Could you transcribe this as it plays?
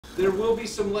there will be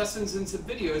some lessons and some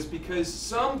videos because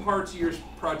some parts of your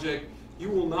project you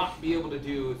will not be able to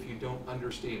do if you don't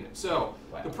understand it. So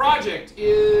the project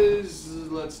is,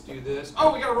 let's do this.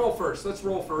 Oh, we got to roll first. Let's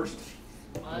roll first.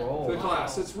 Roll. For the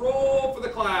class. Let's roll for the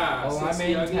class. Oh, Let's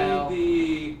see, I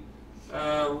need the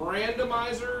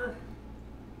randomizer.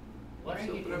 What are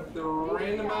you Open doing? up the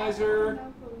randomizer.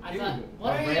 I thought,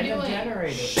 what are you random doing?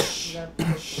 generator.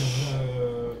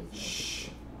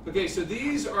 Okay, so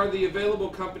these are the available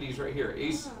companies right here.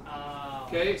 Ace.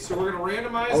 Okay, so we're gonna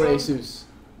randomize Oh, them. Asus.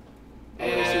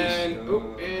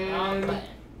 And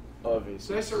Asus.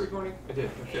 did I start recording? I did.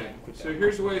 Okay. So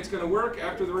here's the way it's going to work.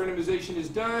 After the randomization is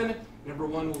done, number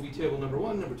 1 will be table number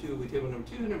 1, number 2 will be table number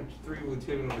 2, number 3 will be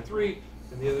table number 3,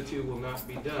 and the other 2 will not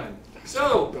be done.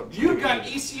 So you've got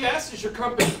ECS as your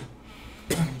company.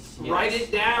 Write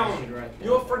it down.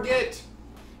 You'll forget.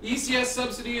 ECS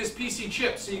subsidy is PC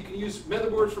chips, so you can use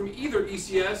motherboards from either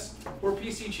ECS or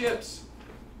PC chips.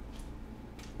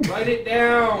 Write it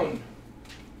down.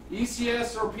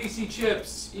 ECS or PC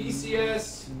chips?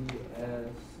 ECS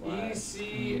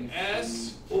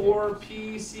or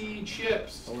PC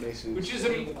chips, which is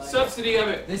a subsidy of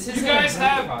it. You guys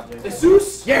have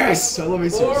Asus? Yes, I love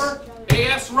Asus. Or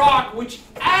AS Rock, which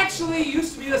actually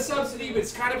used to be a subsidy, but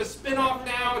it's kind of a spin-off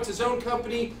now. It's its own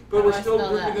company, but we're still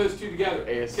grouping those two together.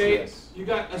 Okay, you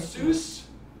got Asus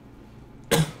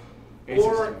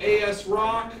or AS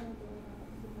Rock.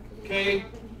 Okay,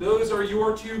 those are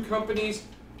your two companies.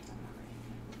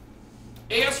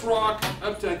 AS Rock,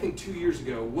 up to I think 2 years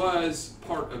ago, was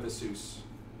part of Asus.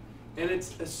 And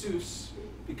it's Asus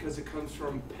because it comes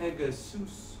from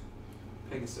Pegasus,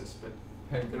 but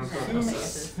they don't call it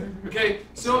Asus. Okay,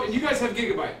 so and you guys have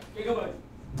Gigabyte.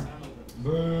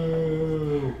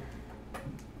 Boo.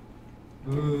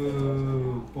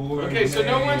 Boo. Okay, so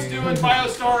no one's doing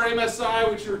BioStar,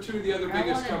 MSI, which are two of the other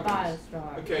biggest companies.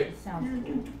 Okay.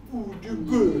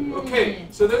 Okay,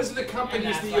 so those are the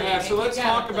companies that you have. So let's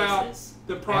talk about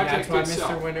the project and that's why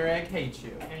itself. Mr. Winter Egg hates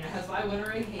you. And that's why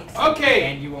Winter Egg hates you. Okay.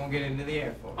 And you won't get into the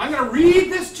Air Force. I'm going to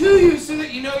read this to you so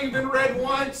that you know you've been read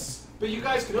once, but you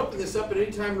guys can open this up at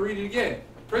any time and read it again.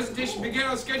 Presentation begin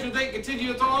on scheduled date,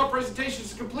 continue until all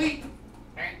presentations are complete.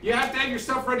 You have to have your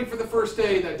stuff ready for the first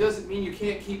day. That doesn't mean you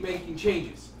can't keep making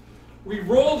changes. We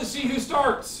roll to see who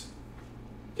starts.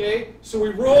 Okay? So we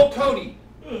roll Cody.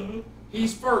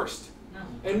 He's first.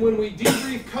 And when we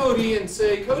debrief Cody and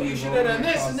say, Cody, you should have done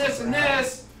this and this and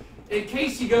this, and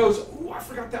Casey goes, oh, I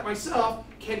forgot that myself.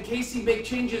 Can Casey make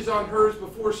changes on hers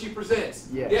before she presents?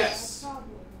 Yes.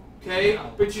 Okay?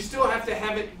 But you still have to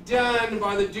have it done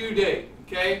by the due date.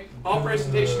 Okay? All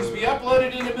presentations be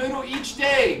uploaded into Moodle each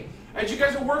day. As you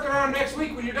guys are working on next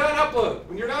week, when you're done, upload.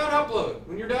 When you're done, upload.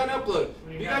 When you're done, upload.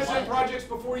 You guys have projects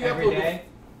before you Every upload? day?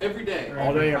 Every day.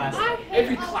 All day,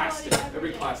 Every class day.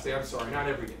 Every class day. I'm sorry, not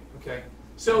every day. Okay?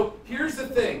 So here's the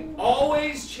thing.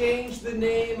 Always change the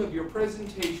name of your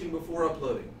presentation before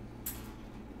uploading.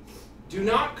 Do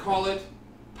not call it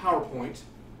PowerPoint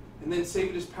and then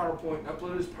save it as PowerPoint,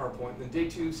 upload it as PowerPoint. Then day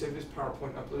 2, save it as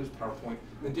PowerPoint, upload it as PowerPoint.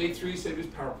 Then day 3, save it as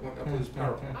PowerPoint, upload it as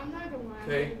PowerPoint. I'm not gonna lie, I'm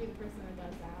Okay. gonna be the person that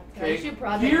does that. Okay.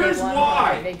 Project Here's day one,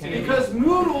 why. project day two. Because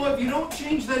Moodle, if you don't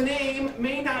change the name,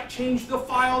 may not change the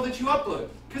file that you upload.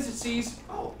 Because it sees,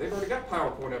 oh, they've already got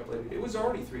PowerPoint uploaded. It was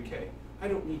already 3K. I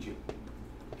don't need you.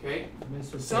 Okay?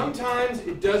 Sometimes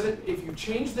it doesn't. If you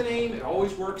change the name, it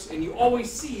always works, and you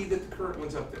always see that the current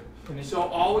one's up there. So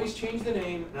always change the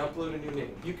name and upload a new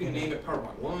name. You can name it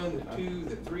PowerPoint 1, then 2,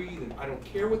 then 3, then I don't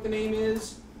care what the name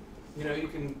is. You know, you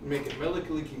can make it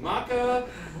Melikalikimaka,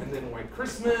 and then White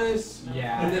Christmas,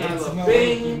 Yeah. and then I it's love Meliki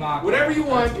Bing. Maka. Whatever you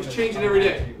want, That's just what change it's it every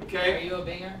called. day. Are Okay? you a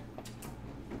Binger?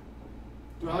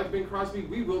 Do I like Bing Crosby?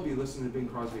 We will be listening to Bing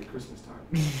Crosby at Christmas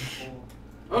time.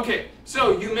 Okay,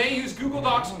 so you may use Google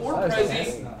Docs or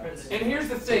Prezi. And here's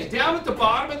the thing. Down at the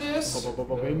bottom of this,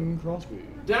 Bing Crosby.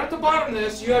 down at the bottom of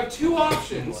this, you have two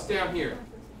options down here.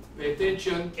 Pay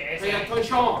attention. Pay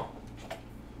attention.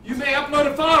 You may upload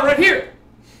a file right here.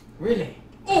 Really?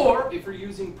 Or if you're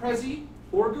using Prezi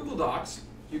or Google Docs,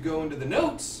 you go into the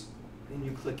notes and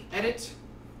you click edit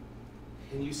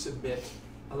and you submit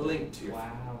a link to your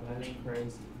file. Wow, that's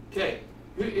crazy. Okay.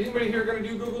 Anybody here going to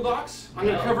do Google Docs? I'm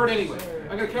going to No. cover it anyway.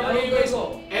 I'm going to cover it anyways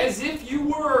as if you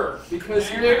were, because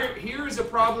here is a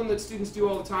problem that students do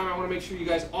all the time. I want to make sure you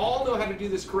guys all know how to do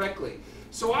this correctly.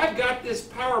 So I've got this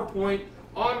PowerPoint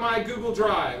on my Google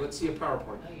Drive. Let's see a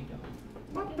PowerPoint. No, you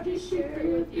don't. Anybody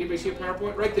see a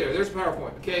PowerPoint? Right there. There's a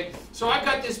PowerPoint. Okay. So I've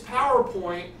got this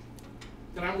PowerPoint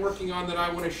that I'm working on that I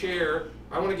want to share.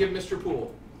 I want to give Mr.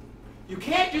 Poole. You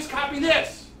can't just copy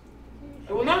this.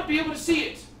 I will not be able to see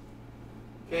it.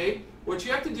 Okay. What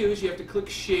you have to do is you have to click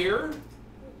Share,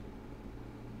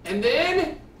 And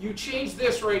then you change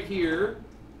this right here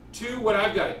to what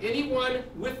I've got. Anyone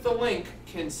with the link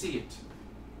can see it.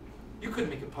 You could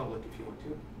make it public if you want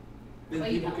to. Then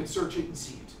people could search it and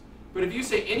see it. But if you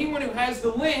say anyone who has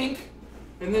the link,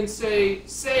 and then say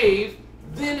save,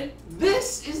 then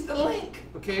this is the link.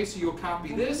 Okay, so you'll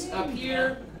copy this up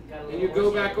here, and you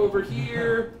go back over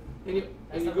here, and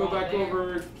you go back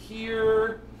over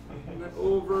here, and then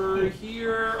over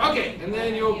here. Okay, and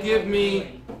then you'll give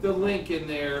me the link in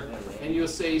there, and you'll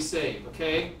say save.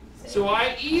 Okay, so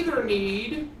I either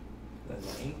need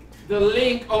the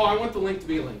link. Oh, I want the link to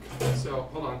be a link. So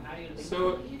hold on.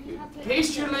 So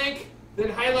paste your link, then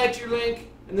highlight your link,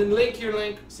 and then link your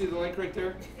link. See the link right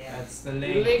there? Yeah. That's the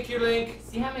link. You link your link.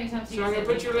 See how many times So I'm going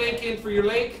to put your link in for your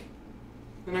link.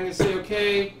 Then I'm going to say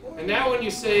OK. And now when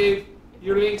you save,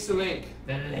 your link's a link.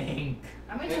 The link.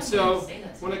 How many And times so did you say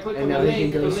that? when I click And on the now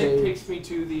you can link, the go link save. takes me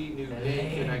to the new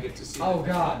link, and I get to see Oh it.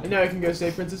 God. And now you can go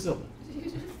save Princess Silva.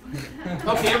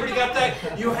 Okay, everybody got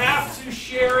that? You have to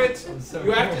share it. So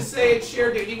You have to cool. say it's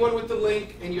shared to anyone with the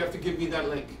link, and you have to give me that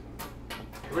link.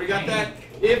 Everybody got that?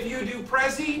 If you do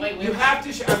Prezi, Wait, you have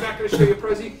to. I'm not going to show you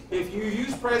Prezi. If you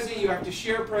use Prezi, you have to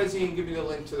share Prezi and give me the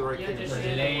link to the right You have to thing.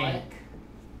 share the what?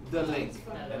 The link.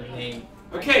 The link.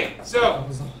 Okay, That so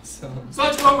was awesome.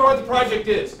 let's go over what the project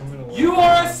is. You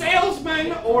are a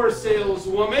salesman or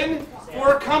saleswoman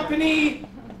for a company,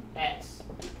 X.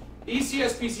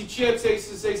 ECS, PC chips,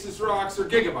 Asus Rocks, or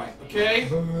Gigabyte, okay?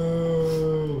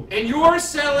 Boo. And you're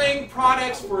selling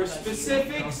products for a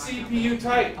specific CPU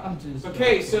type. I'm just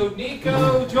Okay, so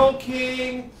Nico, Joel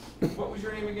King, what was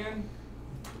your name again?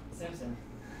 Simpson.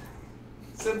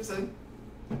 Simpson.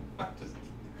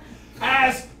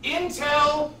 Has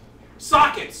Intel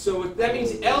sockets. So that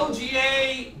means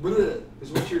LGA bleh,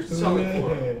 is what you're selling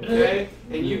for, okay?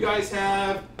 And you guys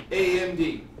have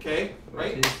AMD, okay?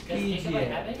 Right? Does Gigabyte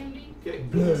have AMD? Okay.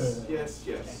 Bleh.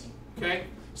 Yes. Okay.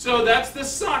 So that's the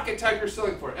socket type you're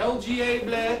selling for. LGA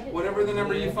bleh, whatever the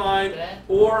number you find,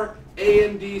 or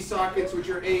AMD sockets, which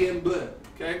are AM bleh,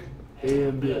 okay?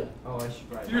 AMD. Oh, I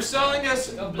should write. You're selling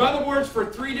us motherboards for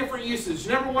 3 different uses.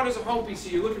 Number 1 is a home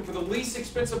PC. You're looking for the least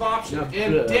expensive option. No,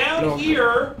 And bleh. down No.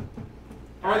 here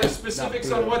are the specifics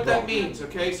No, on what that bleh. means,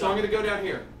 okay? So I'm going to go down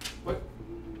here. What?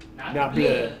 Not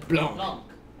bleh. Blanc.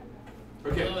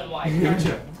 Okay. Blue and white.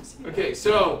 Gotcha. Okay,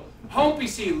 so home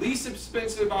PC, least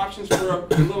expensive options for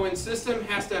a low-end system,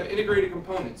 has to have integrated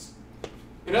components.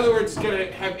 In other words, it's going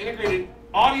to have integrated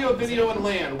audio, video, and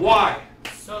LAN. Why?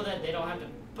 So that they don't have to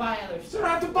buy other So stuff. I don't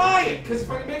have to buy it, because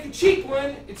if I can make a cheap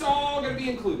one, it's all going to be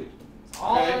included. It's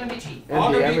all Okay. gonna be cheap. And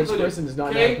All the gonna be average included. person does not know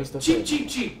Okay? how to put stuff Cheap, in.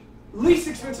 cheap. Least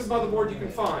expensive motherboard you can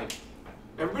find.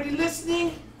 Everybody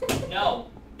listening? No.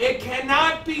 It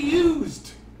cannot be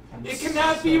used. It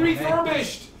cannot be so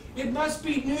refurbished. It must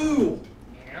be new.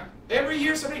 Yeah. Every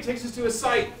year somebody takes us to a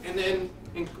site and then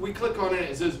we click on it and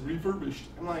it says refurbished.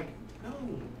 I'm like, no.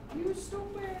 You're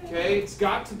stupid. Okay, it's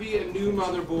got to be a new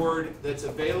motherboard that's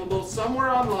available somewhere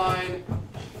online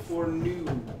for new.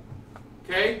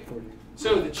 Okay?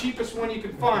 So the cheapest one you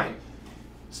can find.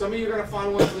 Some of you are going to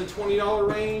find one in the $20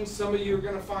 range. Some of you are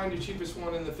going to find the cheapest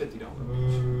one in the $50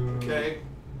 range. Okay?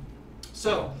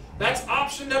 So that's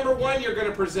option number 1 you're going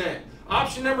to present.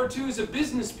 Option number 2 is a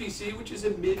business PC, which is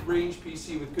a mid-range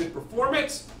PC with good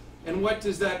performance. And what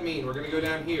does that mean? We're going to go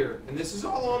down here. And this is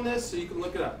all on this, so you can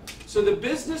look it up. So the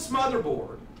business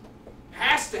motherboard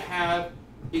has to have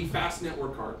a fast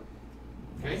network card.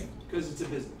 Okay? Because it's a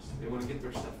business. They want to get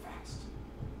their stuff fast.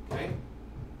 Okay?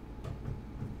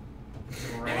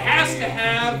 It has to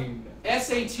have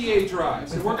SATA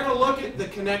drives. And we're going to look at the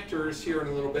connectors here in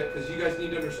a little bit because you guys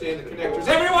need to understand the connectors.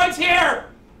 Everyone's here!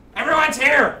 Everyone's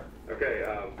here! Okay,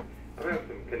 I'm having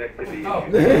some connectivity Oh.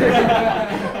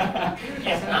 issues.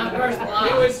 Yes, not first It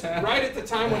line. was right at the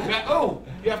time when oh,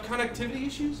 you have connectivity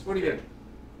issues? What do you mean?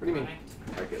 What do you mean?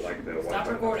 I get like the Stop Wi-Fi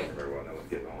recording. don't very well know what's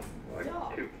getting on.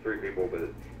 Like 2, 3 people, but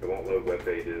it won't load web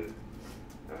pages.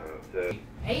 So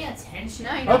Pay attention.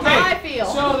 No, you know how I feel.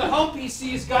 So the home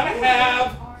PC's got to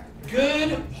have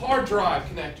good hard drive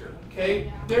connector.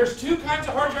 Okay? There's 2 kinds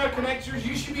of hard drive connectors.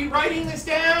 You should be writing this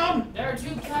down. There are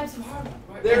 2 types of hardware.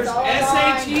 There's all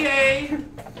SATA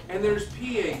and there's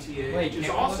PATA, Wait, which is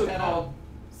can't we also look that called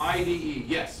IDE.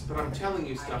 Yes, but I'm telling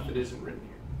you stuff that isn't written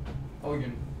here. Oh, you're.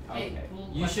 Hey, Okay. cool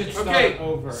You should question. start Okay,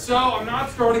 over. so I'm not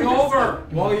starting over.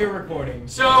 While you're recording.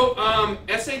 So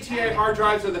SATA hard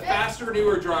drives are the faster,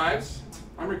 newer drives.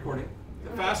 I'm recording.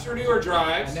 The faster, newer I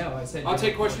drives. know. I said. I'll you're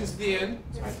take recording. questions at the end.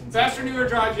 So I can Faster, say- newer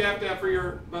drives you have to have for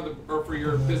your mother or for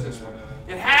your business one.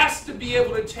 It has to be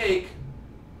able to take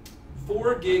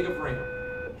 4 gig of RAM.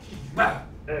 Bah.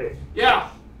 hey, Yeah.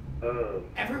 um,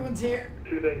 Everyone's here.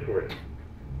 2 things for you.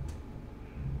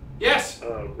 Yes.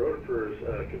 Rutherford's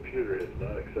computer is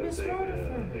not accepting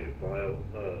a file,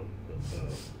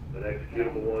 an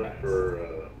executable one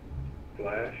for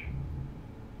Flash.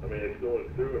 I mean, it's going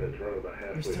through and it's running about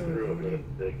halfway through,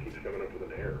 but it keeps coming up with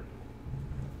an error.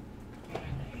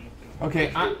 Okay,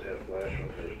 Have Flash on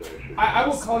there, so it should- I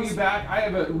will call you back. I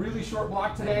have a really short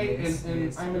block today, and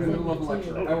I'm in the middle of a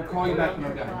lecture. I will call you back when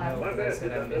I'm done. My bad,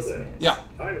 did not know that. Yeah.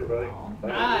 Hi, everybody.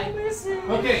 Bye.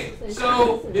 Okay,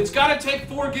 so it's got to take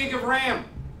 4 gig of RAM.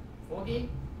 4 gig?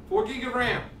 4 gig of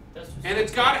RAM. That's what's And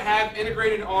it's got to have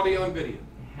integrated audio and video.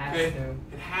 Has Okay? to.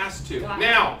 It has to. Got it.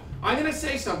 Now, I'm going to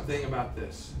say something about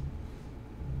this.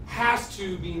 Has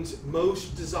to means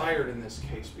most desired in this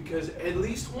case, because at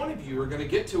least one of you are going to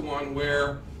get to one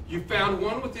where you found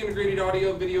one with integrated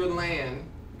audio, video, and LAN,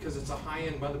 because it's a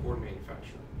high-end motherboard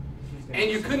manufacturer. And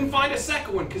you couldn't find a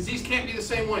second one, because these can't be the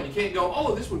same one. You can't go,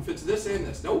 oh, this one fits this and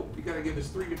this. Nope, you got to give us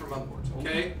 3 different motherboards,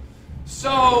 okay?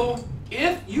 So,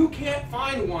 if you can't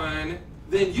find one,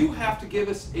 then you have to give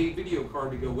us a video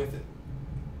card to go with it.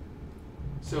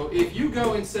 So if you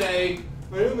go and say,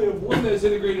 I only have one that's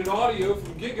integrated audio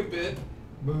from Gigabit,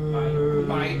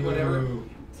 byte, whatever,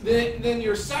 then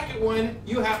your second one,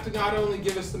 you have to not only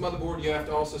give us the motherboard, you have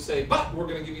to also say, but we're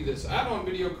going to give you this add-on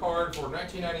video card for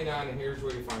 $19.99, and here's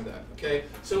where you find that. Okay?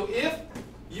 So if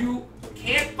you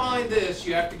can't find this,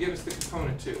 you have to give us the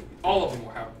component too. All of them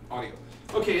will have audio.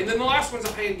 Okay, and then the last one's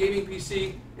a high-end gaming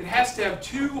PC. It has to have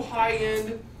 2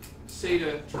 high-end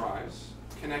SATA drives,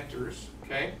 connectors,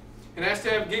 okay? It has to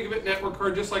have gigabit network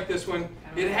card just like this one.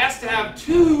 It has to have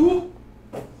two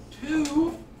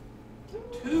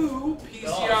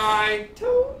PCIe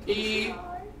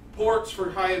ports for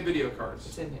high-end video cards.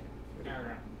 It's in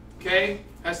here. Okay?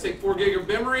 Has to take 4 gig of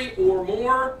memory or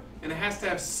more, and it has to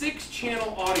have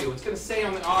 6-channel audio. It's going to say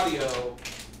on the audio,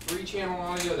 3-channel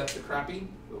audio, that's the crappy,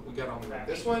 but we got on like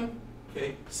this one.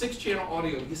 Okay? 6-channel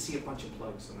audio, you see a bunch of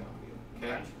plugs on the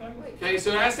audio. Okay? Okay,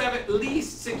 so it has to have at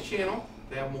least 6-channel.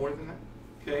 They have more than that.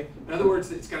 Okay? In other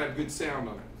words, it's got to have good sound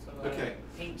on it. Okay.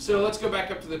 So let's go back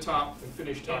up to the top and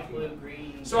finish talking. Blue,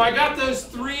 green. So I got those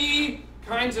 3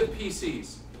 kinds of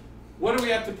PCs. What do we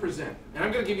have to present? And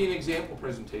I'm going to give you an example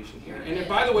presentation here. And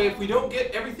by the way, if we don't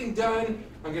get everything done,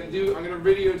 I'm going to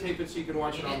videotape it so you can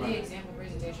watch it You on did the my. example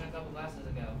presentation a couple classes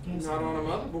ago. Not on a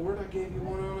motherboard. I gave you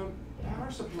one on a power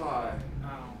supply.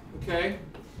 Oh. Okay.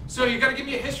 So you got to give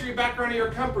me a history and background of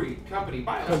your company.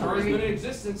 BioStar has been in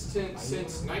existence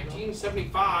since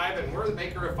 1975, and we're the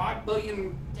maker of 5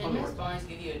 billion. Didn't Miss Barnes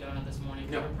give you a donut this morning?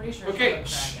 No. I'm pretty sure Okay.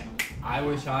 she put a crack in 'em. I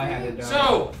wish I had it done.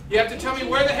 So you have to tell me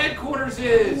where the headquarters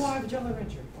is. Where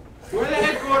the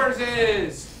headquarters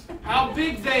is. How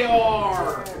big they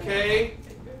are. Okay.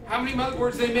 How many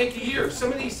motherboards they make a year.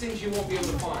 Some of these things you won't be able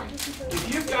to find.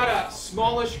 If you've got a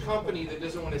smallish company that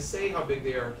doesn't want to say how big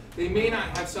they are, they may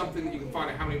not have something that you can find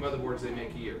out how many motherboards they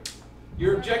make a year.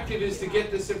 Your objective is to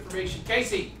get this information.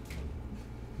 Casey,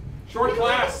 short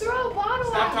class.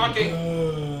 Stop talking.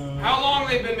 How long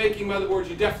they've been making motherboards,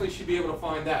 you definitely should be able to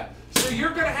find that. So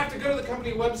you're going to have to go to the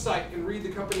company website and read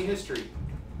the company history.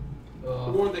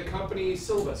 Or the company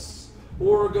syllabus.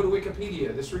 Or go to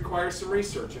Wikipedia. This requires some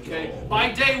research, okay?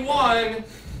 By day 1,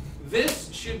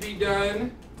 this should be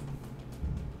done.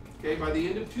 Okay, by the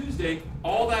end of Tuesday,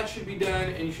 all that should be done,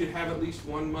 and you should have at least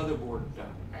 1 motherboard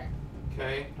done.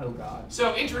 Okay? Oh God.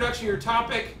 So, introduction to your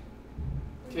topic.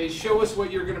 Okay, show us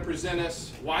what you're going to present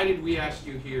us. Why did we ask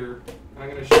you here? And I'm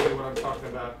going to show you what I'm talking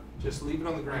about. Just leave it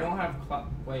on the We ground. don't have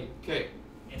wait. Okay,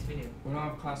 Yes, we do. We don't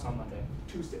have class on Monday.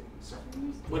 Tuesday. Sorry.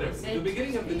 Whatever. Say The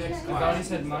beginning of the Tuesday. next I thought he class.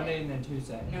 said Monday and then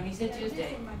Tuesday. No, he said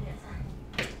Tuesday.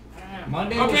 I don't know.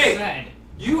 Monday Okay. was said.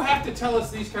 You have to tell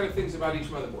us these kind of things about each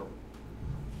motherboard.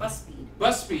 Bus speed.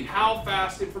 Bus speed, how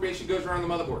fast information goes around the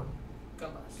motherboard. Go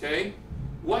bus. Okay?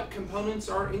 What components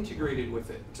are integrated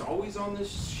with it? It's always on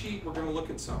this sheet. We're going to look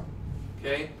at some.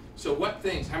 Okay? So what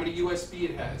things? How many USB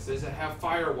it has? Does it have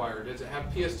FireWire? Does it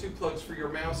have PS2 plugs for your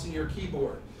mouse and your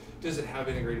keyboard? Does it have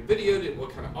integrated video?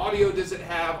 What kind of audio does it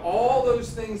have? All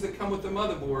those things that come with the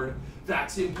motherboard,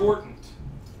 that's important.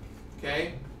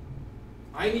 Okay?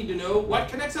 I need to know what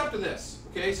connects up to this.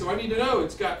 Okay, so I need to know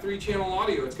it's got 3-channel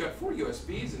audio, it's got 4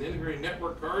 USBs, an integrated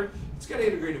network card, it's got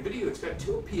integrated video, it's got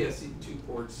 2 PS2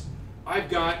 ports. I've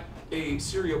got a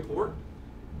serial port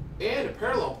and a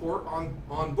parallel port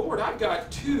on board. I've got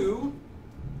 2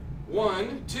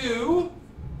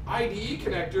 IDE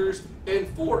connectors and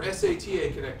 4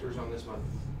 SATA connectors on this one.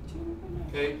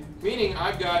 Okay, meaning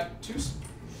I've got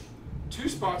two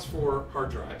spots for hard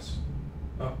drives.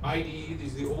 IDE,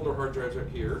 these are the older hard drives right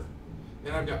here.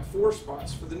 And I've got 4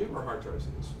 spots for the newer hard drives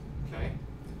in this. Okay?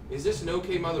 Is this an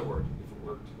okay motherboard? If it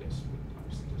worked, yes, it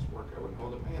obviously does work. I wouldn't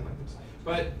hold it in my hand like this.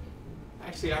 But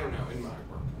Actually, I don't know in my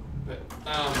work. But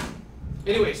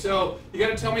anyway, so you got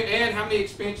to tell me, and how many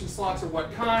expansion slots are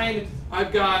what kind.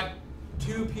 I've got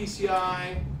 2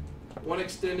 PCI, 1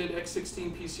 extended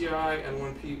X16 PCI, and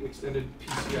 1 extended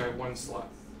PCI 1 slot.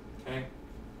 Okay.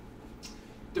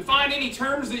 Define any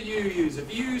terms that you use.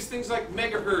 If you use things like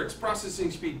megahertz,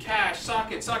 processing speed, cache,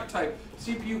 socket type,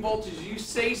 CPU voltage, you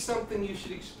say something, you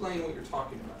should explain what you're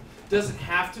talking about. Doesn't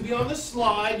have to be on the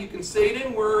slide. You can say it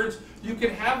in words. You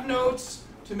can have notes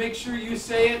to make sure you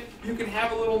say it. You can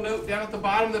have a little note down at the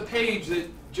bottom of the page that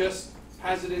just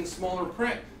has it in smaller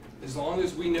print, as long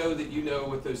as we know that you know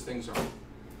what those things are.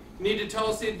 You need to tell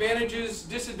us the advantages,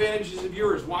 disadvantages of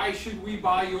yours. Why should we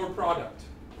buy your product?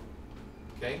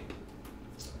 Okay?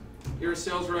 You're a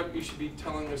sales rep, you should be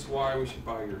telling us why we should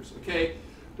buy yours. Okay?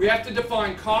 We have to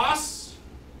define costs,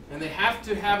 and they have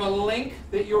to have a link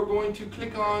that you're going to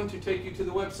click on to take you to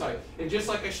the website. And just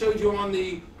like I showed you on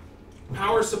the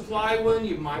power supply one,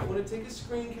 you might want to take a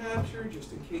screen capture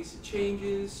just in case it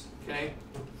changes. Okay?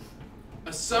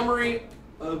 A summary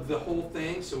of the whole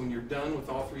thing, so when you're done with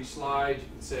all 3 slides, you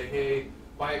can say, hey,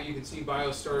 you can see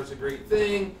BioStar is a great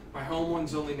thing. My home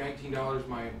one's only $19,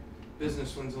 my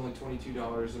business one's only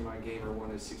 $22, and my gamer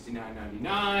one is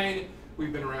 $69.99.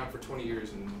 We've been around for 20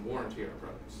 years and warranty our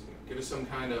products. Give us some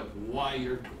kind of why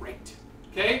you're great.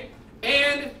 Okay?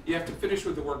 And you have to finish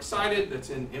with the works cited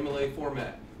that's in MLA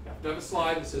format. You have to have a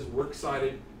slide that says works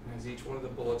cited and has each one of the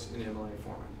bullets in MLA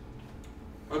format.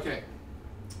 Okay.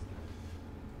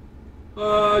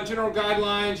 General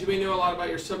guidelines. You may know a lot about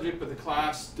your subject, but the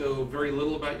class know very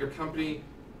little about your company.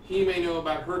 He may know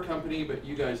about her company, but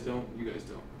you guys don't. You guys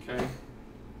don't. Okay?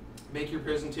 Make your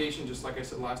presentation, just like I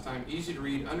said last time, easy to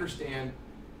read, understand.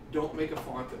 Don't make a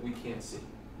font that we can't see.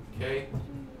 Okay?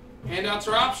 Handouts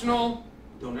are optional.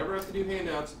 Don't ever have to do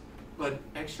handouts, but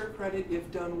extra credit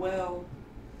if done well.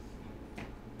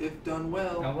 If done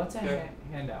well. Now, what's a okay?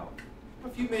 handout?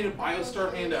 If you made a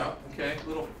BioStar handout, okay,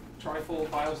 little trifold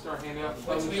BioStar handout,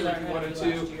 Which we learned how to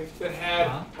do last year. that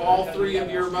had all 3 of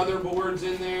your motherboards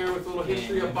in there with a little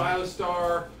history of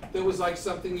BioStar. That was like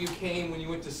something you came when you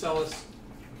went to sell us.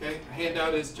 Okay, a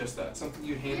handout is just that, something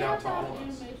you'd hand out to all of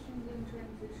us.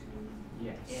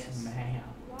 Yes, ma'am.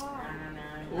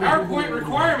 PowerPoint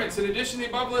requirements. In addition to the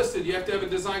above listed, you have to have a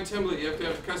design template, you have to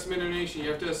have custom animation, you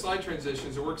have to have slide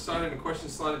transitions, a works cited, and a question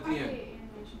slide at the end.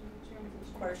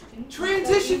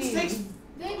 Transitions takes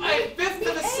a fifth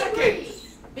of a second.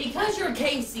 Because you're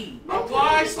Casey.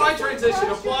 Apply slide transition.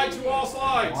 Apply to all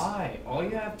slides. Why? All you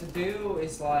have to do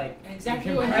is like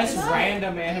Exactly you what can I press said.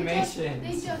 random They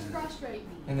animations, just frustrate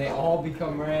me. and they all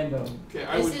become random. Okay,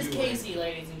 I This would is do Casey,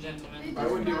 ladies and gentlemen. I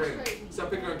wouldn't do Frustrate right. me. Stop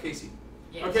picking on Casey.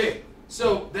 Yes. Okay,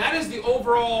 so that is the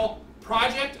overall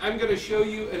project. I'm going to show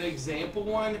you an example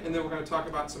one, and then we're going to talk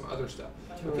about some other stuff.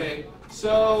 Okay,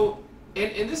 so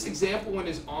and this example one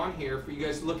is on here for you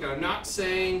guys to look at. I'm not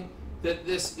saying that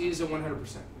this is a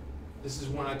 100%. This is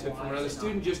one I took from another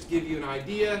student just to give you an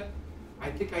idea. I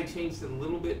think I changed it a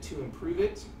little bit to improve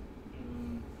it.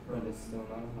 But it's still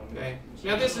not 100. Okay.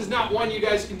 Now this is not one you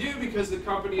guys can do because the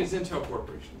company is Intel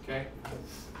Corporation. Okay.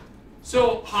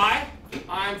 So hi,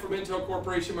 I'm from Intel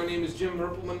Corporation. My name is Jim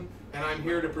Merpelman, and I'm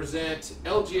here to present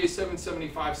LGA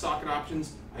 775 socket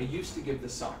options. I used to give the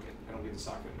socket. I don't give the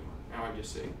socket anymore. Now I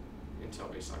just say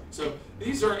Intel-based socket. So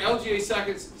these are LGA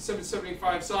sockets,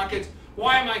 775 sockets.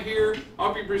 Why am I here?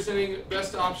 I'll be presenting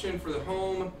best option for the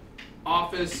home,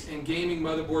 office, and gaming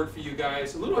motherboard for you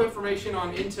guys. A little information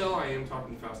on Intel. I am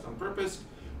talking fast on purpose.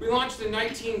 We launched in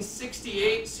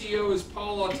 1968. CEO is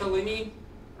Paul Tellini.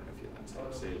 I don't know if that's how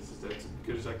to say it. That's as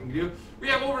good as I can do. We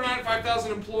have over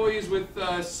 95,000 employees with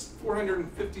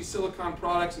 450 silicon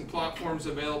products and platforms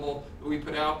available that we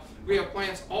put out. We have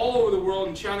plants all over the world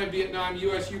in China, Vietnam,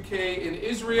 US, UK, and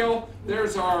Israel.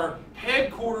 There's our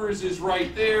headquarters is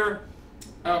right there.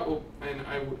 Oh, and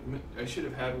I should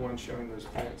have had one showing those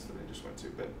plants that I just went to,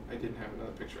 but I didn't have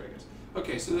another picture, I guess.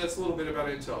 Okay, so that's a little bit about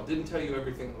Intel. Didn't tell you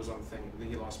everything that was on the thing. Then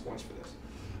you lost points for this.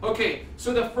 Okay,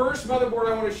 so the first motherboard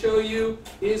I want to show you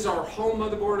is our home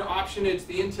motherboard option. It's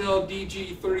the Intel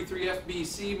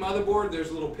DG33FBC motherboard. There's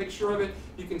a little picture of it.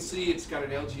 You can see it's got an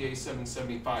LGA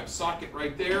 775 socket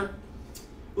right there.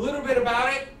 A little bit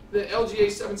about it. The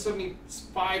LGA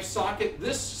 775 socket.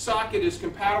 This socket is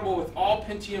compatible with all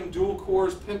Pentium dual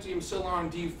cores, Pentium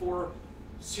Celeron D4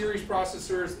 series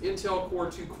processors, Intel Core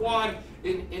 2 Quad,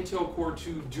 and Intel Core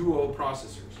 2 Duo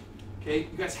processors. Okay,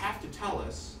 you guys have to tell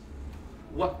us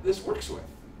what this works with.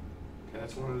 Okay,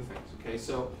 that's one of the things. Okay,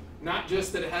 so not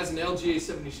just that it has an LGA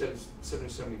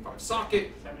 775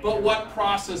 socket, but what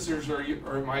processors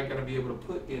am I going to be able to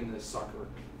put in this sucker?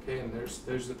 Okay, and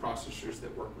there's the processors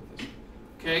that work with this.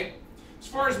 Okay, as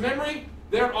far as memory,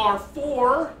 There are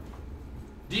 4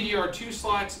 DDR2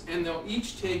 slots, and they'll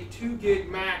each take 2 gig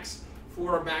max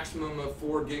for a maximum of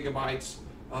 4 gigabytes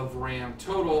of RAM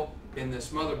total in this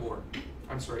motherboard.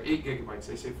 I'm sorry, 8 gigabytes,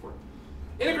 they say 4.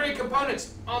 Integrated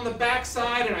components on the back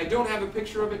side, and I don't have a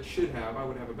picture of it, should have. I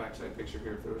would have a backside picture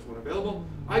here if there was one available.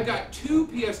 I've got 2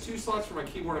 PS2 slots for my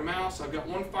keyboard and mouse. I've got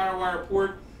 1 FireWire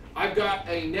port. I've got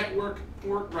a network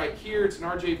port right here. It's an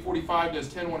RJ45,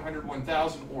 does 10, 100,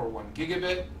 1000, or 1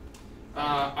 gigabit.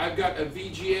 I've got a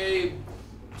VGA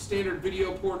standard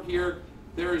video port here.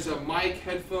 There is a mic,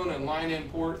 headphone, and line-in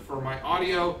port for my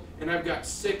audio, and I've got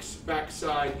 6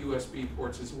 backside USB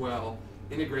ports as well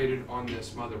integrated on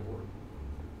this motherboard.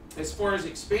 As far as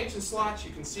expansion slots,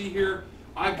 you can see here,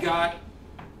 I've got,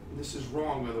 this is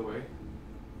wrong by the way,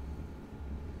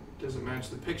 doesn't match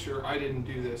the picture, I didn't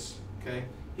do this, okay?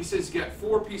 He says you got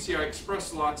 4 PCI Express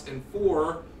slots and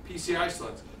 4 PCI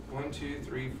slots. 1, 2,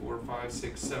 3, 4, 5,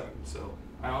 6, 7. So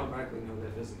I automatically know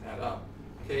that doesn't add up.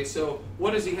 Okay, so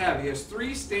what does he have? He has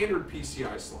 3 standard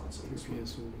PCI slots on this one.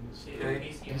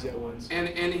 Okay, He's at once. and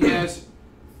he has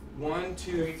 1,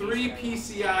 2, 3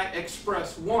 PCI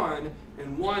Express 1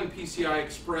 and 1 PCI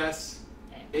Express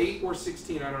 8 or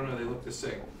 16. I don't know. They look the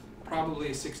same.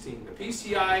 Probably a 16. The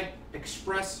PCI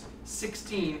Express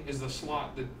 16 is the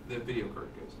slot that the video card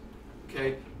goes.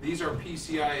 Okay, these are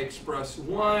PCI Express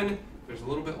 1. There's a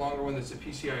little bit longer one that's a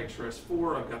PCI Express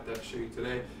 4. I've got that to show you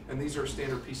today. And these are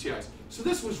standard PCIs. So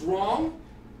this was wrong.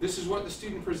 This is what the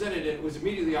student presented, and it was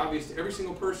immediately obvious to every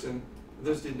single person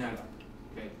those didn't add up.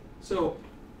 Okay, so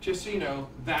just so you know,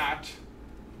 that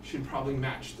should probably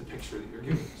match the picture that you're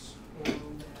giving us.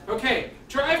 Okay,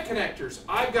 drive connectors.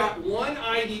 I've got 1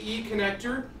 IDE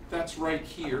connector. That's right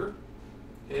here.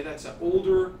 Okay, that's an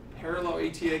older parallel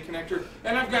ATA connector.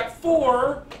 And I've got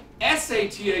 4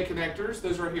 SATA connectors.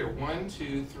 Those right here. 1,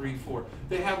 2, 3, 4.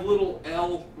 They have little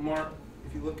L mark.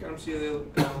 If you look at them, see the little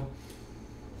L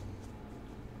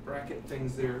bracket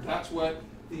things there. That's what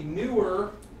the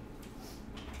newer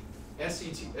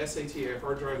SATA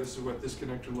hard drive, this is what this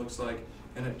connector looks like,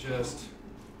 and it just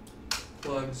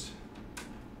plugs,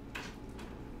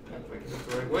 if I get it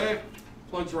the right way,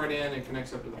 plugs right in and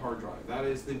connects up to the hard drive. That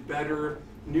is the better,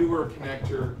 newer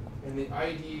connector. And the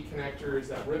IDE connector is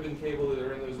that ribbon cable that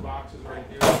are in those boxes right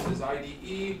here. This is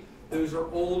IDE. Those are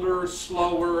older,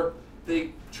 slower.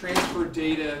 They transfer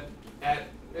data at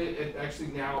actually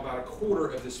now about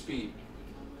 1/4 of the speed.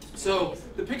 So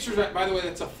the pictures, by the way,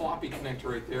 that's a floppy connector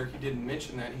right there. He didn't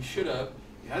mention that. He should have.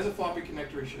 He has a floppy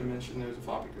connector. He should have mentioned there's a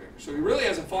floppy connector. So he really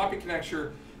has a floppy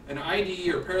connector, an IDE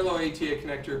or parallel ATA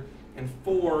connector, and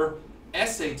 4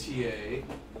 SATA.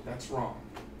 That's wrong.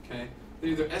 Okay? They're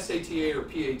either SATA or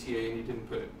PATA, and he didn't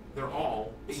put it. They're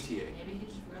all ATA. Maybe he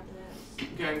just forgot to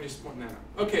ask. Okay, I'm just pointing that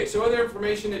out. Okay, so other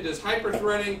information, it does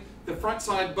hyper-threading. The front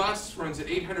side bus runs at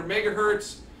 800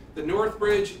 megahertz. The North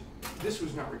Bridge, this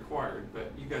was not required,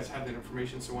 but you guys have that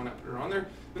information, so why not put it on there.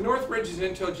 The North Bridge is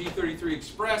an Intel G33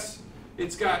 Express.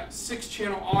 It's got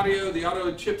 6-channel audio. The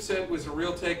audio chipset was a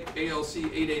Realtek ALC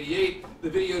 888. The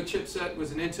video chipset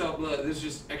was an Intel, this is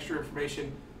just extra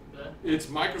information. It's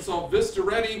Microsoft Vista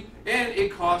ready, and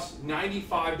it costs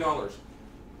 $95.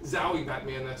 Zowie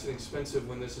Batman, that's an expensive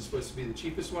one. This is supposed to be the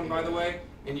cheapest one, by the way,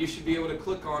 and you should be able to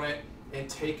click on it and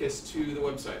take us to the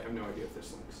website. I have no idea if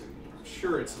this looks. I'm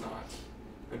sure it's not.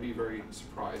 I'd be very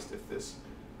surprised if this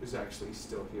is actually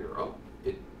still here. Oh,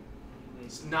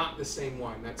 it's not the same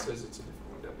one. That says it's a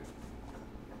different one, doesn't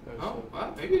it? Oh,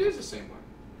 well, maybe it is the same one.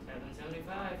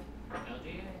 775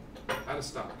 LGA. Out of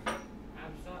stock. Out of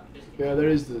stock. Just Yeah, there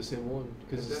is the same one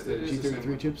because it's the It is the same G33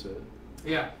 one. chipset.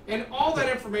 Yeah, and all that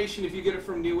information, if you get it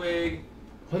from Newegg,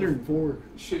 104.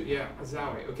 yeah,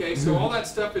 Zowie. Okay, so all that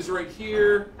stuff is right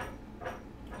here.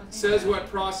 Says what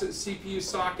process CPU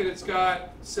socket it's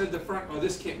got. Said the front. Oh,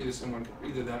 this can't be the same one.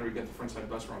 Either that or you got the front side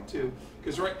bus wrong too.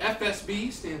 Because right,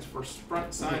 FSB stands for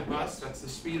front side bus. That's the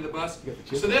speed of the bus.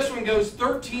 So this one goes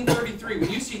 1333.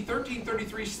 When you see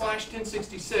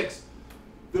 1333/1066,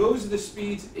 those are the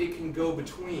speeds it can go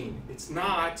between. It's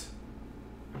not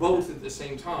both at the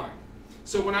same time.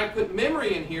 So when I put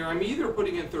memory in here, I'm either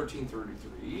putting in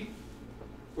 1333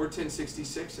 or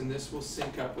 1066, and this will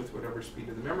sync up with whatever speed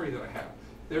of the memory that I have.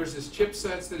 There's this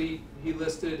chipsets that he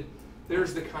listed.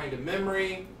 There's the kind of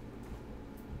memory,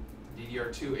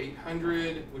 DDR2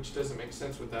 800, which doesn't make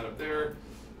sense with that up there.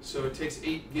 So it takes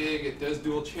 8 gig. It does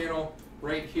dual channel.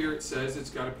 Right here it says it's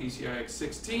got a PCIe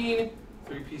 16,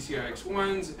 3 PCIe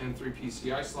 1s, and 3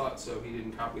 PCI slots. So he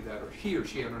didn't copy that, or he or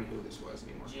she, I don't know who this was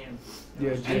anymore. Jim.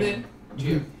 Yeah, And then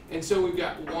Jim. And so we've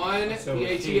got 1 So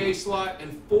PATA slot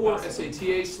and 4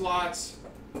 SATA slots.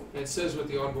 And it says what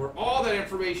the onboard. All that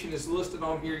information is listed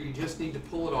on here. You just need to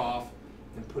pull it off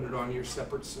and put it on your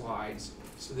separate slides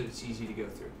so that it's easy to go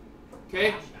through.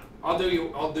 Okay? I'll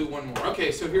do one more.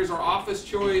 Okay, so here's our office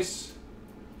choice.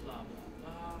 Blah, blah,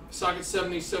 blah. Socket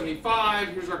 7075,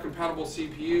 here's our compatible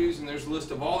CPUs, and there's a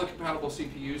list of all the compatible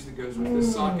CPUs that goes with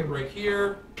this socket right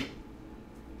here.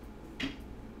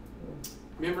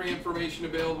 Memory information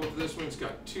available for this one. It's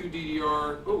got 2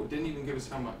 DDR. Oh, didn't even give us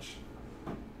how much.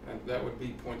 And that would be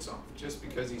points off. Just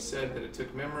because he said that it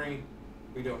took memory,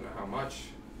 we don't know how much.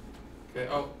 Okay,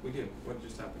 oh, we did. What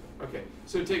just happened? Okay,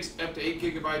 so it takes up to 8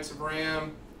 gigabytes of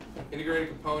RAM, integrated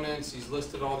components. He's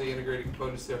listed all the integrated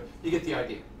components there. You get the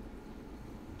idea.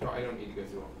 So I don't need to go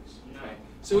through all this. Okay.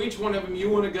 So each one of them, you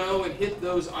want to go and hit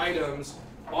those items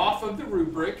off of the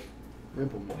rubric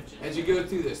as you go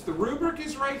through this. The rubric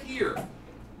is right here.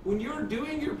 When you're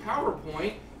doing your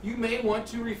PowerPoint, you may want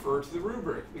to refer to the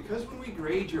rubric, because when we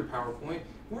grade your PowerPoint,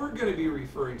 we're going to be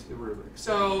referring to the rubric.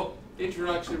 So,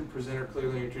 introduction, presenter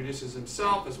clearly introduces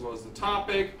himself as well as the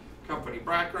topic, company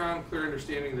background, clear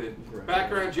understanding the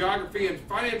background, geography, and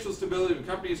financial stability of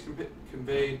the company is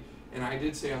conveyed. And I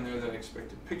did say on there that I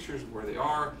expected pictures of where they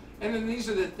are. And then these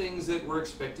are the things that we're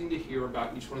expecting to hear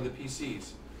about each one of the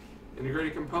PCs.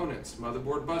 Integrated components,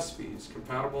 motherboard bus feeds,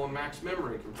 compatible and max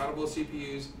memory, compatible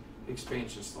CPUs,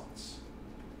 expansion slots.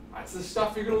 That's the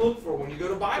stuff you're going to look for when you go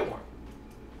to buy one.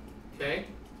 Okay?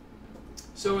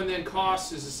 So, and then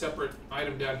costs is a separate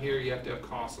item down here. You have to have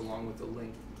costs along with the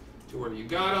link to where you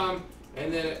got them.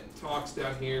 And then it talks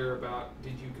down here about,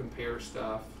 did you compare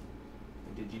stuff?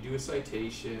 And did you do a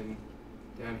citation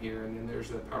down here? And then there's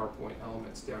the PowerPoint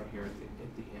elements down here at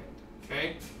the end.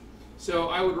 Okay? So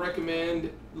I would recommend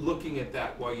looking at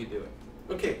that while you do it.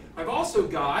 Okay, I've also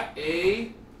got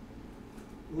a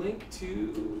link to,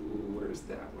 where's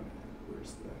that one at?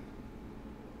 Where's the,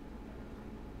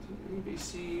 did anybody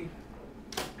see?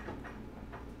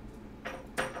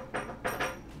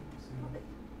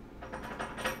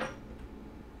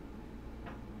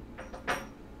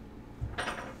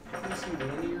 Can I see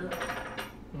linear?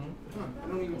 Huh, I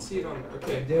don't even see it on there.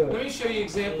 Okay, let me show you an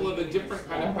example of a different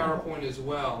kind of PowerPoint as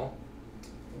well.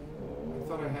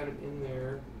 I thought I had it in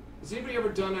there. Has anybody ever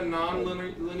done a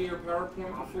non-linear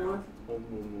PowerPoint before? You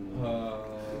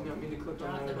want me to click on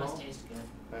Jonathan that at must all? taste good.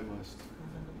 I must.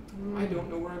 I don't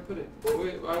know where I put it.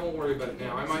 Wait, I won't worry about it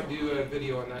now. I might do a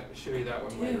video on that and show you that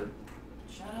one later.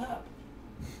 Shut up.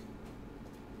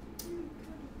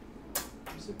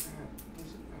 Where's it at?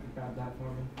 Where's it at? Grab that for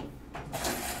me.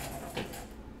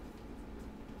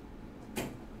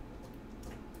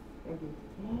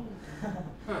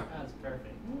 Huh. That's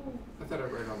perfect. I thought I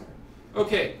read on there.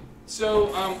 Okay, so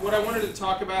what I wanted to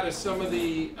talk about is some of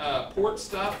the port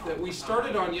stuff that we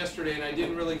started on yesterday, and I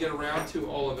didn't really get around to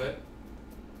all of it.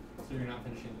 So you're not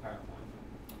finishing the PowerPoint?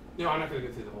 No, I'm not going to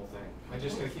go through the whole thing. I'm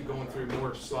just going to keep going through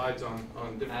more slides on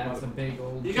different That's a big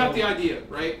old You got the joke. idea,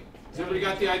 right? Has everybody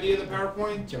got the idea of the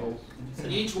PowerPoint? Joke.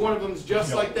 Each one of them is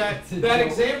just like that. It's a That joke.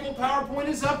 example PowerPoint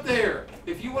is up there.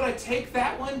 If you want to take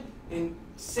that one and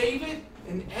save it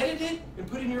and edit it and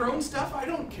put in your own stuff, I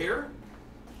don't care.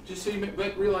 Just so you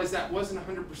but realize that wasn't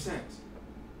 100%.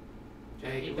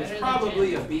 Okay, it was Better than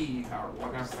probably a Jan. B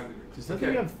PowerPoint. Does that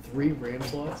thing have 3 RAM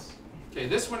slots? Okay,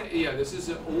 this one, yeah, this is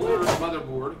an older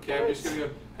motherboard. Okay, I'm just gonna go.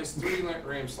 Has 3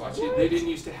 RAM slots. They didn't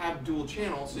used to have dual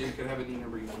channel, so you could have any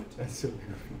number you wanted to. That's so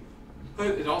weird. But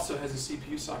it also has a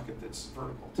CPU socket that's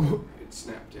vertical too. It's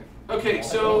snapped in. Okay,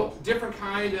 so different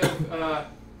kind of,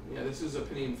 yeah, this is a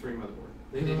Pentium 3 motherboard.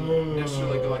 They didn't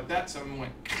necessarily go like that, some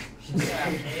went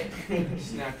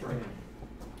snapped right in.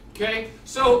 Okay,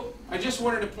 so I just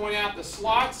wanted to point out the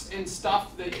slots and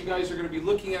stuff that you guys are going to be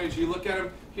looking at as you look at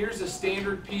them. Here's a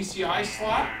standard PCI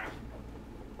slot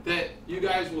that you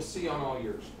guys will see on all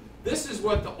yours. This is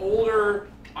what the older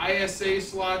ISA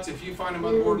slots, if you find a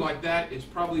motherboard like that, it's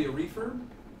probably a refurb.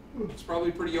 It's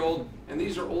probably pretty old. And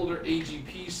these are older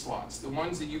AGP slots. The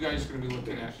ones that you guys are going to be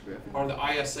looking at are the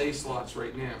ISA slots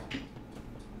right now.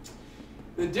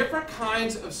 The different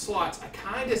kinds of slots, I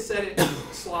kind of said it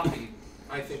sloppy,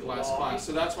 I think, last class,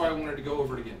 so that's why I wanted to go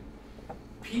over it again.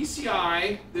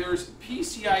 PCI, there's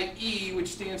PCIe, which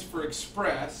stands for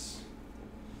Express,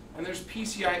 and there's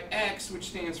PCIX, which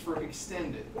stands for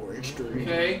Extended. Or extreme.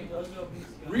 Okay?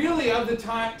 Really, of the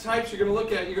types you're going to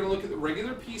look at the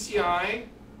regular PCI,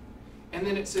 and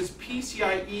then it says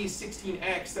PCIe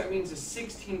 16X. That means it's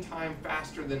 16 times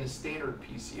faster than a standard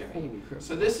PCIe. Holy crap.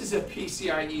 So this is a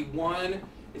PCIe 1.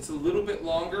 It's a little bit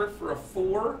longer for a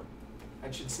 4.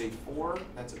 I should say 4.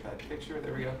 That's a bad picture.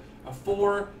 There we go. A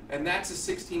 4, and that's a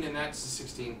 16, and that's a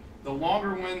 16. The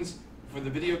longer ones for the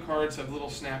video cards have little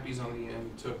snappies on the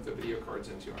end to hook the video cards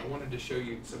into. I wanted to show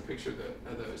you some picture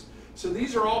of those. So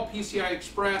these are all PCI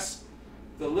Express.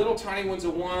 The little tiny one's a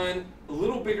 1. The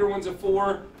little bigger one's a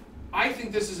 4. I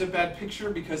think this is a bad picture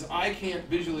because I can't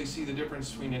visually see the difference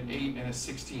between an 8 and a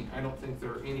 16. I don't think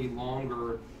they're any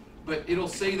longer, but it'll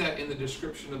say that in the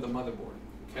description of the motherboard,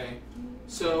 okay?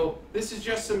 So this is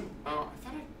just some, I thought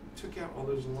I took out all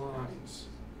those lines.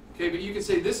 Okay, but you can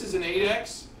say this is an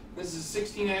 8X, this is a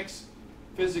 16X.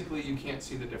 Physically, you can't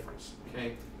see the difference,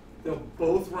 okay? They'll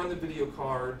both run the video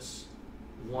cards.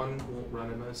 One won't run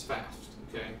them as fast,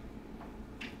 okay?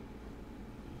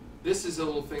 This is a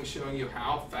little thing showing you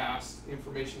how fast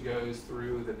information goes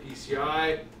through the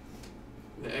PCI.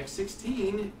 The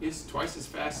X16 is twice as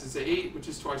fast as the 8, which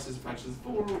is twice as fast as the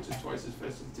 4, which is twice as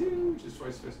fast as 2, which is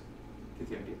twice as fast. Get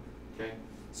the idea, okay?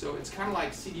 So it's kind of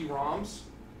like CD-ROMs.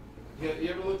 You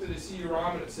ever looked at a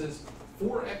CD-ROM and it says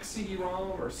 4X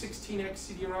CD-ROM or 16X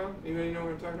CD-ROM? Anybody know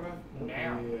what I'm talking about? No.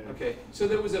 Yeah. Okay, so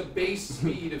there was a base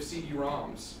speed of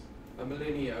CD-ROMs a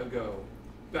millennia ago,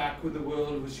 back when the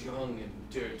world was young and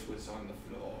dirt was on the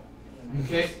floor.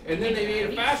 Okay, and then they made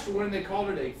a faster one and they called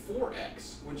it a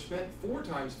 4X, which meant 4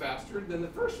 times faster than the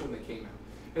first one that came out.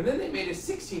 And then they made a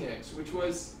 16X, which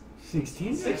was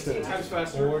 16 times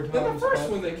faster than the first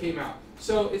one that came out.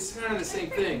 So it's kind of the same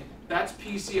thing. That's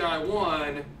PCI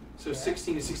 1, so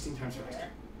 16 is 16 times faster.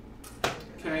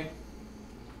 Okay?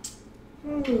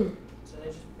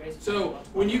 So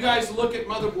when you guys look at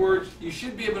motherboards, you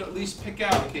should be able to at least pick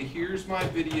out, okay, here's my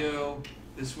video,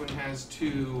 this one has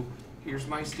 2, here's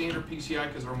my standard PCI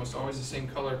because they're almost always the same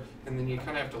color, and then you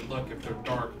kind of have to look if they're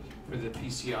dark for the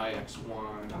PCI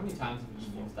X1. How many times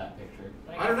have you used that picture?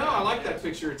 I don't know, I like that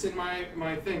picture, it's in my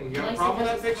thing. You have a problem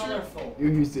with that picture? Colorful. You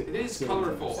used it. It is so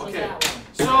colorful. So is Okay, that one.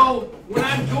 so when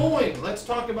I'm going, let's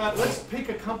pick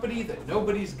a company that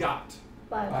nobody's got.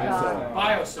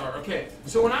 BioStar, okay.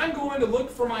 So when I'm going to look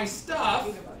for my stuff,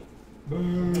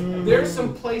 there's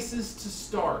some places to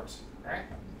start.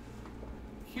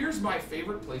 Here's my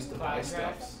favorite place to buy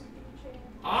stuff.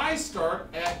 I start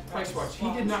at PriceWatch.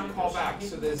 He did not call back,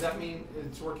 so does that mean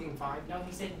it's working fine? No,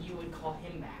 he said you would call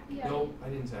him back. Yeah. No, I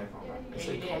didn't say I call back. I Yeah,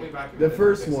 said you call did. me back. The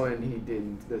first one he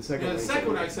didn't. The second No, one. the he second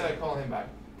one I did. said I call him back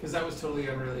because that was totally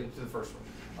unrelated to the first one.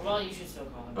 Well, you should still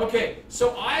call him back. Okay,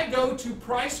 so I go to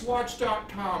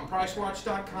PriceWatch.com.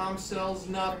 PriceWatch.com sells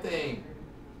nothing.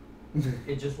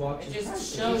 It just watches. It just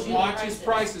prices. shows Just you the watches prices.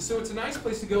 prices. So it's a nice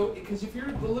place to go because if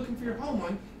you're looking for your home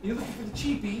one, you're looking for the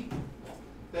cheapie,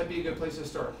 that'd be a good place to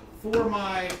start. For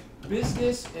my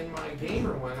business and my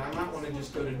gamer one, I might want to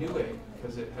just go to Newegg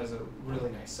because it has a really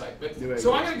nice site. But Newegg.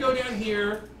 so I'm going to go down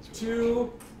here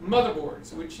to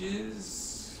Motherboards, which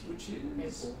is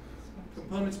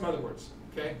Components Motherboards.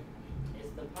 Okay. Is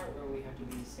the part where we have to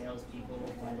be salespeople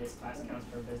when this class counts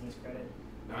for business credit?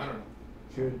 No, I don't know.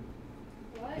 Should.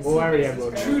 What? Well, I already have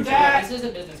Business looked. credit. True that. This is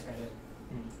a business credit.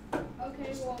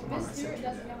 Okay, well, Come on, I Miss said Stewart do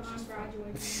doesn't that. know I'm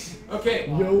graduating. Okay.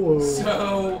 YOLO.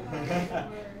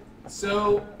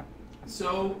 So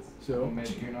So.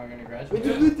 Maybe you're not gonna Wait,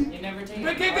 graduate. You never take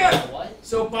Okay, a good. part, What?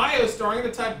 So BioStar, I'm going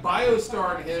to type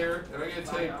BioStar in here, and I'm going to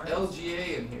type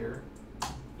LGA in here.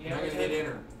 You And I'm never going to hit take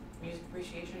enter. music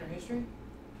appreciation or history?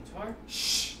 Guitar?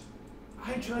 Shh!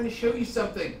 I'm trying to show you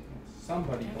something.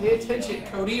 Somebody. Pay attention,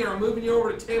 Cody, or I'm moving you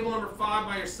over to table number 5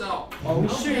 by yourself. Oh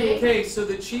Okay. Okay, so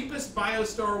the cheapest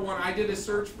BioStar one, I did a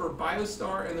search for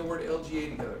BioStar and the word LGA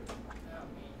together. Oh, man.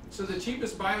 So the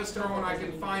cheapest BioStar one I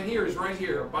can find here is right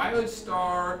here,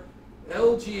 BioStar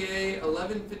LGA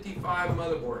 1155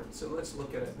 motherboard. So let's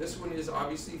look at it. This one is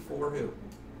obviously for who?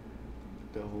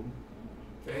 The home.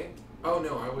 Okay. Oh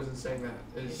no, I wasn't saying that.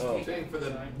 It's Oh. saying for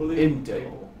the blue Intel.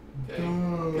 table. Okay.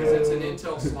 Because it's an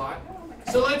Intel slot.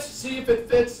 So let's see if it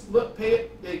fits. Look, pay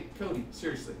it. Hey, Cody,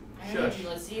 seriously. I heard Shush. you.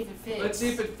 Let's see if it fits. Let's see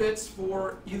if it fits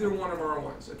for either one of our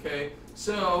ones, okay?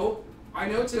 So, I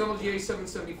know it's an LGA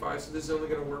 775, so this is only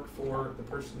going to work for the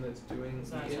person that's doing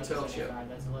It's the not Intel chip. 775,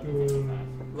 that's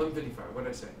 1155. 1155, what did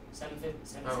I say?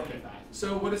 775.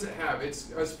 So what does it have?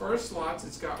 It's, as far as slots,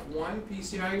 it's got one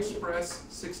PCI Express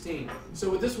 16.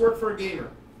 So would this work for a gamer?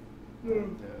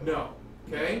 No.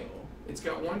 Okay? It's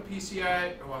got one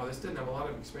PCI, oh, wow, this didn't have a lot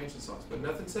of expansion slots, but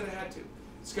nothing said it had to.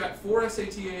 It's got 4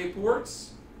 SATA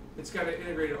ports. It's got an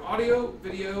integrated audio,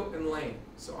 video, and LAN.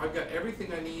 So I've got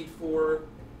everything I need for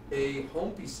a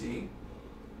home PC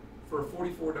for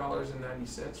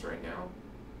 $44.90 right now.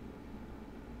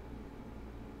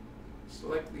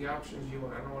 Select the options you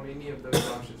want. I don't want any of those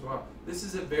options. Wow. This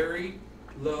is a very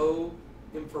low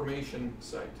information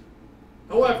site.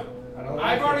 However,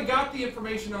 I've already got the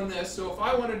information on this, so if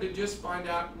I wanted to just find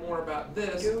out more about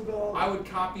this, Google. I would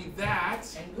copy that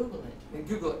And Google it. and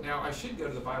Google it. Now, I should go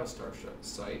to the BioStar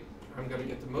site. I'm going to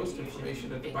get the most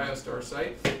information at the BioStar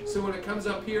site. So when it comes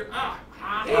up here, I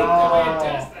hate the way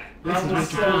it does that. This That is was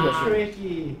just a so picture.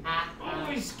 tricky.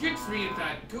 always gets me at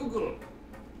that Google.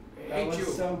 I That hate was you.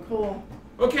 so cool.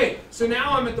 Okay, so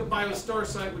now I'm at the BioStar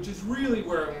site, which is really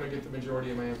where I'm going to get the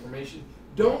majority of my information.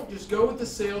 Don't just go with the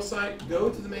sale site. Go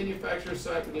to the manufacturer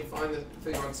site when you find the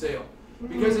thing on sale,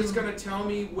 because it's going to tell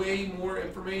me way more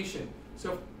information.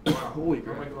 So, wow, Holy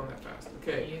how am I crap. going that fast?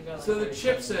 Okay, You got like so the 30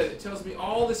 chipset, seconds. it tells me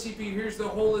all the CPU. Here's the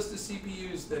whole list of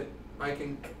CPUs that I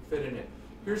can fit in it.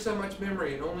 Here's how much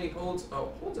memory. It only holds,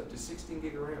 holds up to 16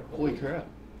 gig of RAM. Holy crap.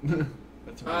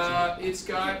 That's amazing. It's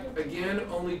got, again,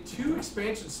 only 2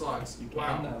 expansion slots. You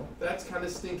Wow, can know. that's kind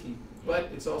of stinky. But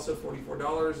it's also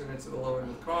 $44 and it's at the low end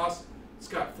of the cost. It's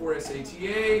got 4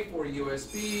 SATA, 4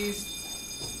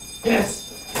 USBs.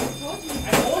 Yes! I told you.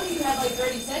 I told you you had like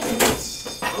 30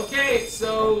 seconds. Okay,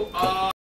 so,